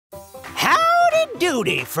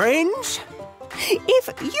Howdy-doody, friends.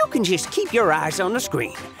 If you can just keep your eyes on the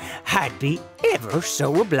screen, I'd be ever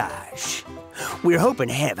so obliged. We're hoping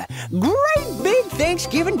to have a great big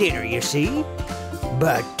Thanksgiving dinner, you see.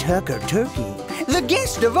 But Tucker Turkey, the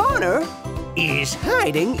guest of honor, is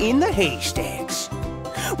hiding in the haystacks.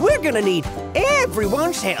 We're gonna need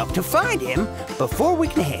everyone's help to find him before we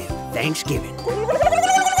can have Thanksgiving.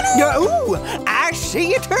 Oh, I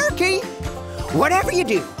see a turkey. Whatever you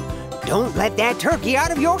do, don't let that turkey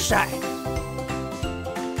out of your sight.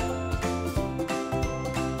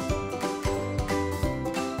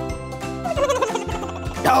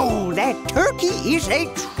 Oh, that turkey is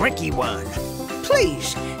a tricky one.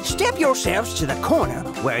 Please, step yourselves to the corner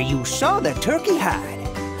where you saw the turkey hide.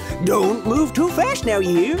 Don't move too fast now,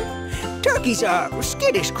 you hear? Turkeys are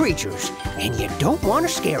skittish creatures, and you don't want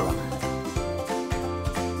to scare them.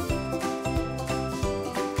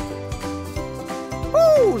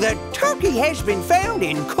 Oh, the turkey has been found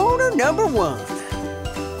in corner number 1.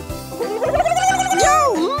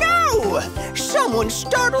 No, no! Someone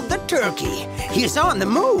startled the turkey. He's on the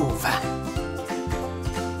move.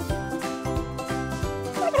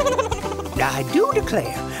 I do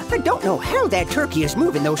declare, I don't know how that turkey is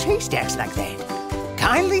moving those haystacks like that.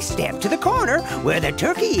 Kindly step to the corner where the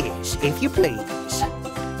turkey is, if you please.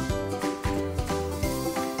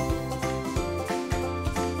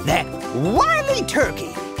 That wily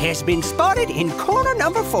turkey has been spotted in corner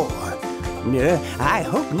number 4. I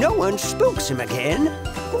hope no one spooks him again.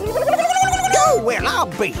 Oh, well,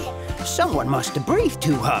 I'll be. Someone must have breathed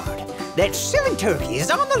too hard. That silly turkey is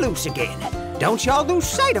on the loose again. Don't y'all lose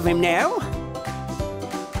sight of him now.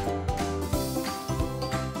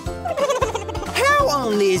 How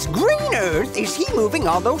on this green earth is he moving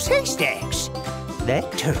all those haystacks?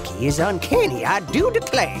 That turkey is uncanny, I do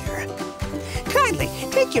declare. Kindly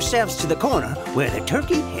take yourselves to the corner where the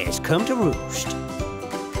turkey has come to roost.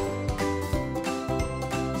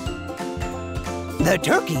 The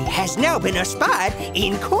turkey has now been espied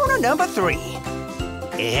in corner number 3.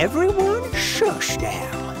 Everyone shush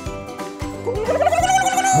now.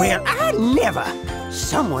 Well, I never.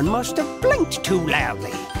 Someone must have blinked too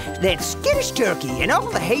loudly. That skittish turkey and all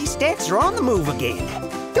the haystacks are on the move again.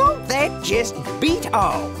 Don't that just beat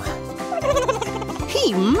all?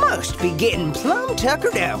 He must be getting plumb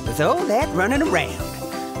tuckered out with all that running around.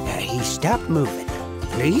 He stopped moving.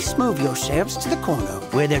 Please move yourselves to the corner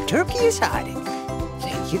where the turkey is hiding.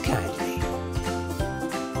 Thank you kindly.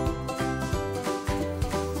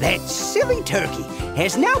 That silly turkey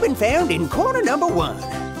has now been found in corner number 1.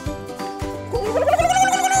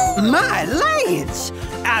 My lands!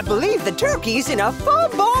 I believe the turkey's in a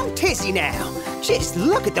full-blown tizzy now. Just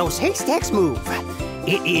look at those haystacks move.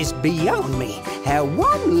 It is beyond me how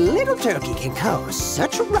one little turkey can cause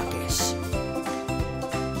such a ruckus.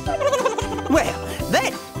 Well,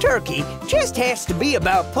 that turkey just has to be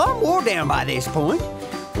about plumb wore down by this point.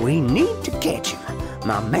 We need to catch him.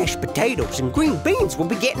 My mashed potatoes and green beans will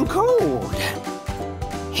be getting cold.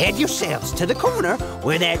 Head yourselves to the corner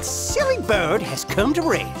where that silly bird has come to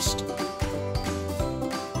rest.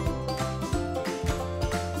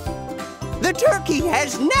 The turkey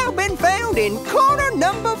has now been found in corner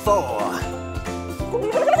number 4.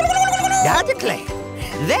 I declare,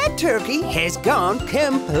 that turkey has gone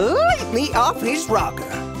completely off his rocker.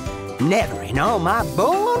 Never in all my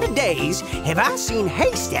born days have I seen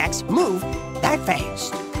haystacks move that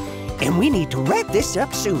fast. And we need to wrap this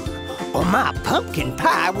up soon, or my pumpkin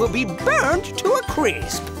pie will be burned to a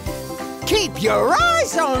crisp. Keep your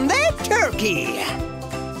eyes on that turkey.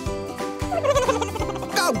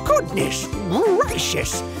 Oh, goodness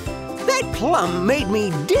gracious. That plum made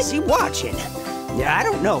me dizzy watching. I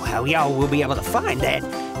don't know how y'all will be able to find that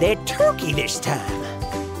turkey this time.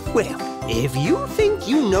 Well, if you think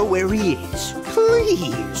you know where he is,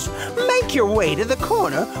 please make your way to the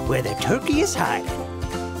corner where the turkey is hiding.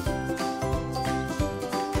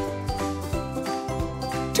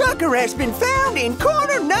 Tucker has been found in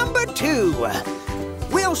corner number 2.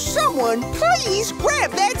 Will someone please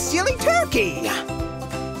grab that silly turkey?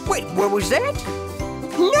 Wait, what was that?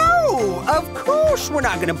 No, of course we're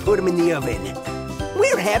not gonna put him in the oven.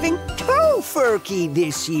 We're having tofurkey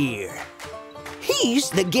this year. He's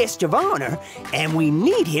the guest of honor, and we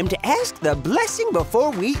need him to ask the blessing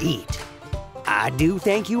before we eat. I do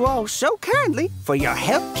thank you all so kindly for your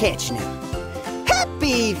help catching him.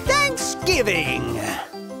 Happy Thanksgiving!